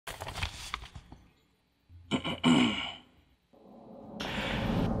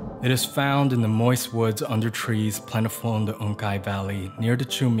It is found in the moist woods under trees plentiful in the Unkai Valley, near the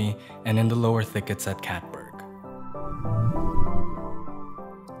Chumi, and in the lower thickets at Katberg.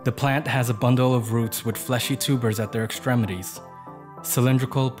 The plant has a bundle of roots with fleshy tubers at their extremities,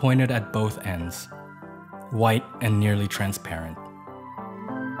 cylindrical, pointed at both ends, white and nearly transparent.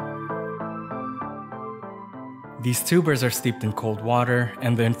 These tubers are steeped in cold water,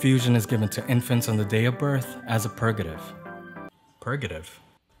 and the infusion is given to infants on the day of birth as a purgative. Purgative?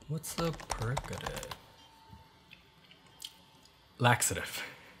 What's a purgative? Laxative.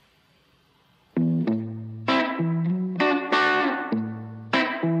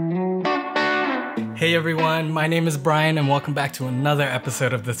 Hey everyone, my name is Brian and welcome back to another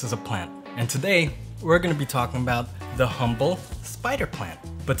episode of This is a Plant. And today, we're going to be talking about the humble spider plant.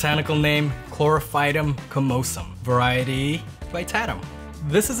 Botanical name, Chlorophytum commosum. Variety, Vitatum.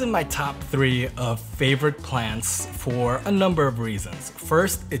 This is in my top 3 of favorite plants for a number of reasons.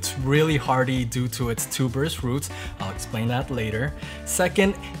 First, it's really hardy due to its tuberous roots. I'll explain that later.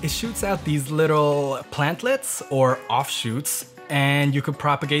 Second, it shoots out these little plantlets or offshoots, and you could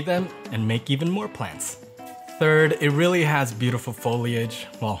propagate them and make even more plants. Third, it really has beautiful foliage.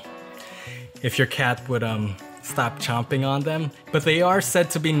 Well, if your cat would stop chomping on them, but they are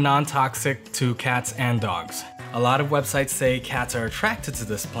said to be non-toxic to cats and dogs. A lot of websites say cats are attracted to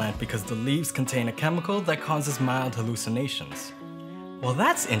this plant because the leaves contain a chemical that causes mild hallucinations. Well,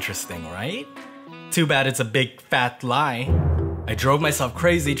 that's interesting, right? Too bad it's a big fat lie. I drove myself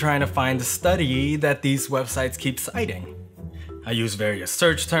crazy trying to find the study that these websites keep citing. I use various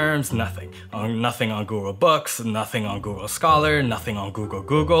search terms, nothing on Google Books, nothing on Google Scholar, nothing on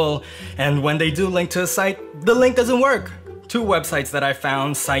Google, and when they do link to a site, the link doesn't work. 2 websites that I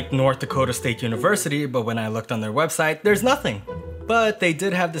found cite North Dakota State University, but when I looked on their website, there's nothing. But they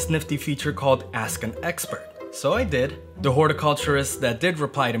did have this nifty feature called Ask an Expert. So I did. The horticulturist that did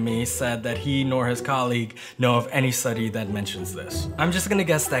reply to me said that he nor his colleague know of any study that mentions this. I'm just gonna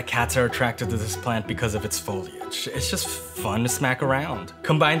guess that cats are attracted to this plant because of its foliage. It's just fun to smack around.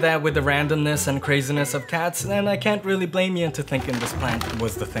 Combine that with the randomness and craziness of cats, and I can't really blame you into thinking this plant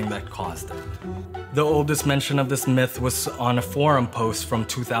was the thing that caused it. The oldest mention of this myth was on a forum post from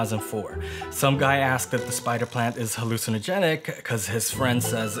 2004. Some guy asked if the spider plant is hallucinogenic because his friend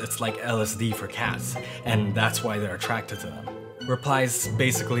says it's like LSD for cats, and that's why they're attracted to them. Replies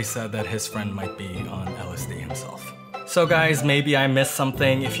basically said that his friend might be on LSD himself. So guys, maybe I missed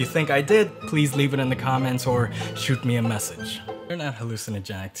something. If you think I did, please leave it in the comments or shoot me a message. They're not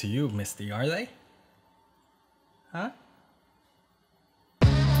hallucinogenic to you, Misty, are they? Huh?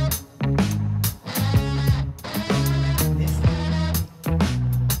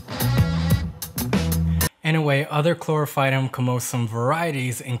 Anyway, other Chlorophytum commosum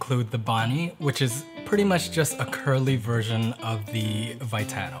varieties include the Bonnie, which is pretty much just a curly version of the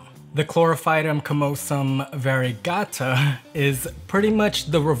Vitatum. The Chlorophytum commosum variegata is pretty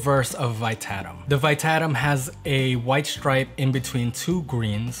much the reverse of Vitatum. The Vitatum has a white stripe in between 2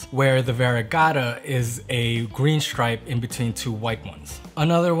 greens, where the variegata is a green stripe in between 2 white ones.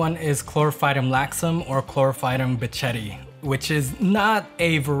 Another one is Chlorophytum laxum or Chlorophytum bichetti, which is not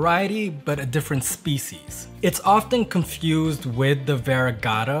a variety, but a different species. It's often confused with the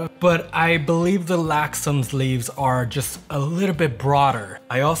variegata, but I believe the laxum's leaves are just a little bit broader.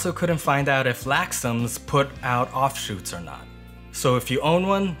 I also couldn't find out if laxums put out offshoots or not. So if you own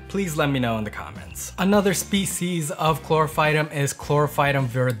one, please let me know in the comments. Another species of Chlorophytum is Chlorophytum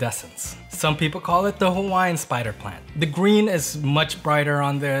viridescens. Some people call it the Hawaiian spider plant. The green is much brighter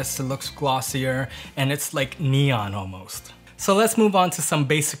on this, it looks glossier, and it's like neon almost. So let's move on to some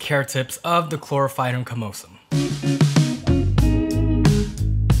basic care tips of the Chlorophytum commosum.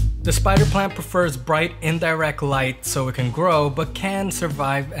 The spider plant prefers bright indirect light so it can grow, but can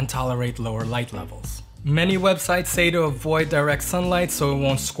survive and tolerate lower light levels. Many websites say to avoid direct sunlight so it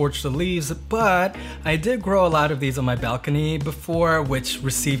won't scorch the leaves, but I did grow a lot of these on my balcony before, which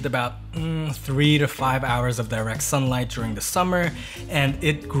received about 3 to 5 hours of direct sunlight during the summer, and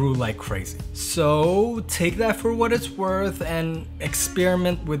it grew like crazy. So take that for what it's worth and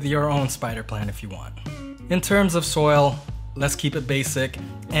experiment with your own spider plant if you want. In terms of soil, let's keep it basic.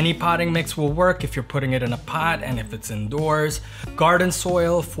 Any potting mix will work if you're putting it in a pot and if it's indoors. Garden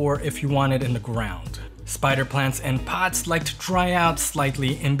soil for if you want it in the ground. Spider plants in pots like to dry out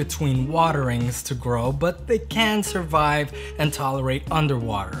slightly in between waterings to grow, but they can survive and tolerate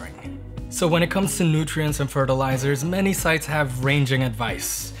underwatering. So when it comes to nutrients and fertilizers, many sites have ranging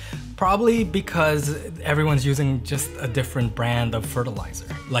advice. Probably because everyone's using just a different brand of fertilizer,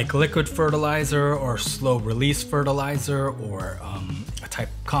 like liquid fertilizer or slow release fertilizer or a type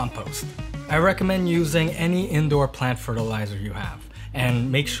compost. I recommend using any indoor plant fertilizer you have, and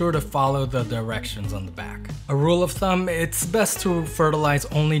make sure to follow the directions on the back. A rule of thumb, it's best to fertilize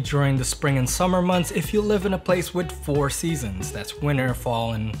only during the spring and summer months if you live in a place with 4 seasons. That's winter,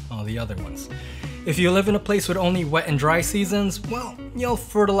 fall, and all the other ones. If you live in a place with only wet and dry seasons, well, you'll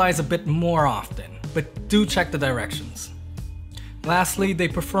fertilize a bit more often, but do check the directions. Lastly, they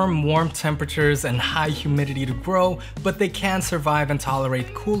prefer warm temperatures and high humidity to grow, but they can survive and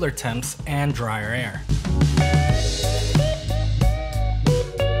tolerate cooler temps and drier air.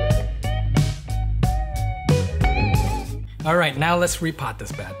 Alright, now let's repot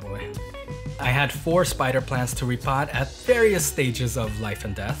this bad boy. I had 4 spider plants to repot at various stages of life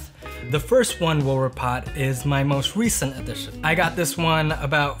and death. The first one we'll repot is my most recent addition. I got this one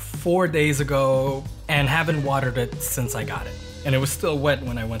about 4 days ago and haven't watered it since I got it. And it was still wet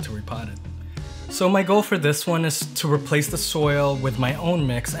when I went to repot it. So my goal for this one is to replace the soil with my own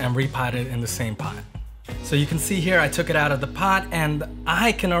mix and repot it in the same pot. So you can see here I took it out of the pot and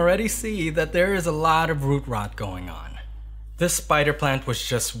I can already see that there is a lot of root rot going on. This spider plant was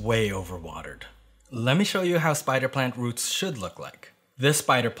just way overwatered. Let me show you how spider plant roots should look like. This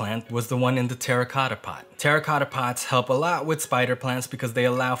spider plant was the one in the terracotta pot. Terracotta pots help a lot with spider plants because they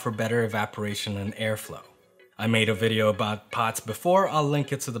allow for better evaporation and airflow. I made a video about pots before, I'll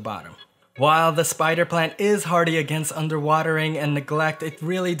link it to the bottom. While the spider plant is hardy against underwatering and neglect, it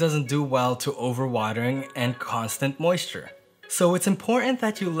really doesn't do well to overwatering and constant moisture. So it's important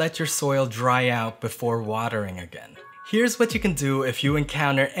that you let your soil dry out before watering again. Here's what you can do if you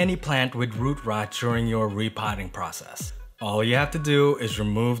encounter any plant with root rot during your repotting process. All you have to do is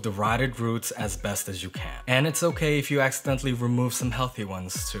remove the rotted roots as best as you can. And it's okay if you accidentally remove some healthy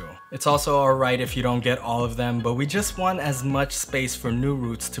ones too. It's also alright if you don't get all of them, but we just want as much space for new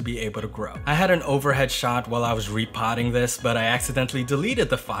roots to be able to grow. I had an overhead shot while I was repotting this, but I accidentally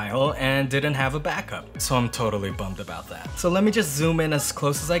deleted the file and didn't have a backup. So I'm totally bummed about that. So let me just zoom in as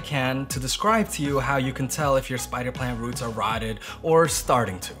close as I can to describe to you how you can tell if your spider plant roots are rotted or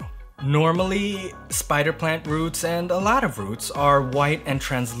starting to. Normally, spider plant roots and a lot of roots are white and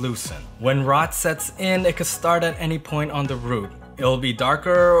translucent. When rot sets in, it could start at any point on the root. It'll be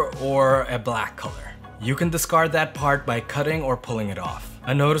darker or a black color. You can discard that part by cutting or pulling it off.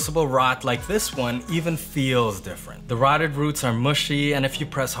 A noticeable rot like this one even feels different. The rotted roots are mushy, and if you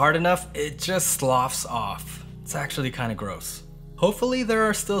press hard enough, it just sloughs off. It's actually kind of gross. Hopefully there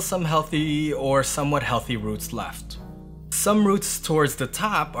are still some healthy or somewhat healthy roots left. Some roots towards the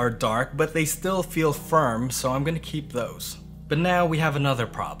top are dark, but they still feel firm, so I'm gonna keep those. But now we have another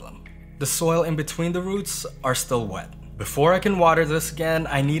problem. The soil in between the roots are still wet. Before I can water this again,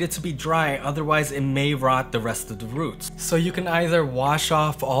 I need it to be dry, otherwise it may rot the rest of the roots. So you can either wash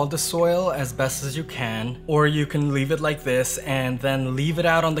off all the soil as best as you can, or you can leave it like this and then leave it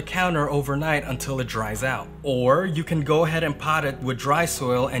out on the counter overnight until it dries out. Or you can go ahead and pot it with dry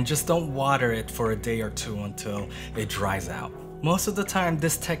soil and just don't water it for a day or 2 until it dries out. Most of the time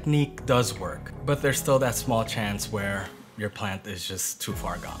this technique does work, but there's still that small chance where your plant is just too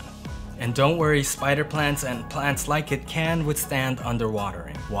far gone. And don't worry, spider plants and plants like it can withstand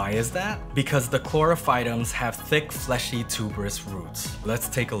underwatering. Why is that? Because the chlorophytums have thick, fleshy, tuberous roots. Let's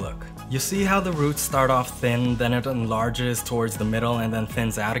take a look. You see how the roots start off thin, then it enlarges towards the middle and then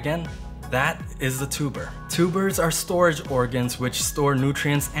thins out again? That is the tuber. Tubers are storage organs which store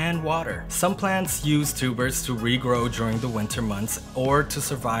nutrients and water. Some plants use tubers to regrow during the winter months or to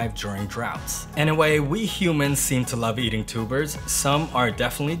survive during droughts. Anyway, we humans seem to love eating tubers. Some are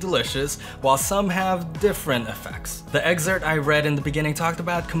definitely delicious, while some have different effects. The excerpt I read in the beginning talked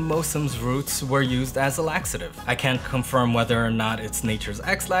about Comosum's roots were used as a laxative. I can't confirm whether or not it's nature's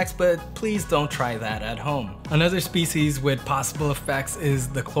X-Lax, but please don't try that at home. Another species with possible effects is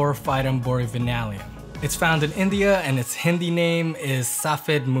the Chlorophytum borevinalium. It's found in India and its Hindi name is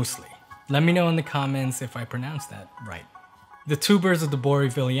Safed Musli. Let me know in the comments if I pronounced that right. The tubers of the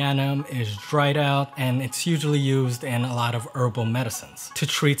borevinalium is dried out and it's usually used in a lot of herbal medicines to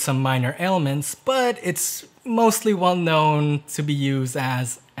treat some minor ailments, but it's mostly well known to be used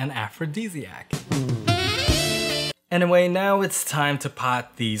as an aphrodisiac. Anyway, now it's time to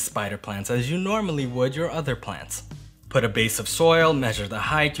pot these spider plants as you normally would your other plants. Put a base of soil, measure the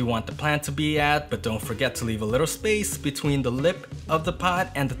height you want the plant to be at, but don't forget to leave a little space between the lip of the pot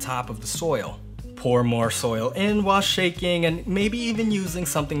and the top of the soil. Pour more soil in while shaking and maybe even using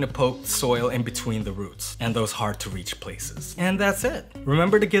something to poke soil in between the roots and those hard to reach places. And that's it.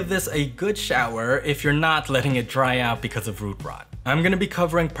 Remember to give this a good shower if you're not letting it dry out because of root rot. I'm gonna be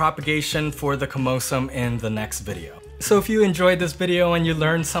covering propagation for the Comosum in the next video. So if you enjoyed this video and you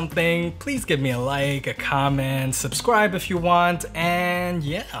learned something, please give me a like, a comment, subscribe if you want, and And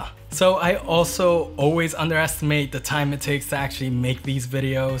yeah. So I also always underestimate the time it takes to actually make these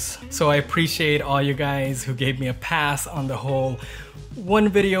videos. So I appreciate all you guys who gave me a pass on the whole 1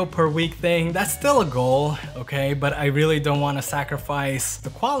 video per week thing. That's still a goal, okay? But I really don't want to sacrifice the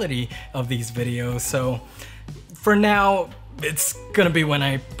quality of these videos. So for now, it's gonna be when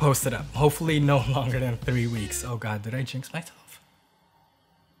I post it up. Hopefully no longer than 3 weeks. Oh God, did I jinx myself?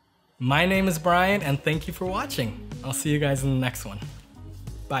 My name is Brian and thank you for watching. I'll see you guys in the next one.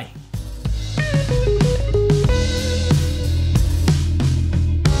 Bye.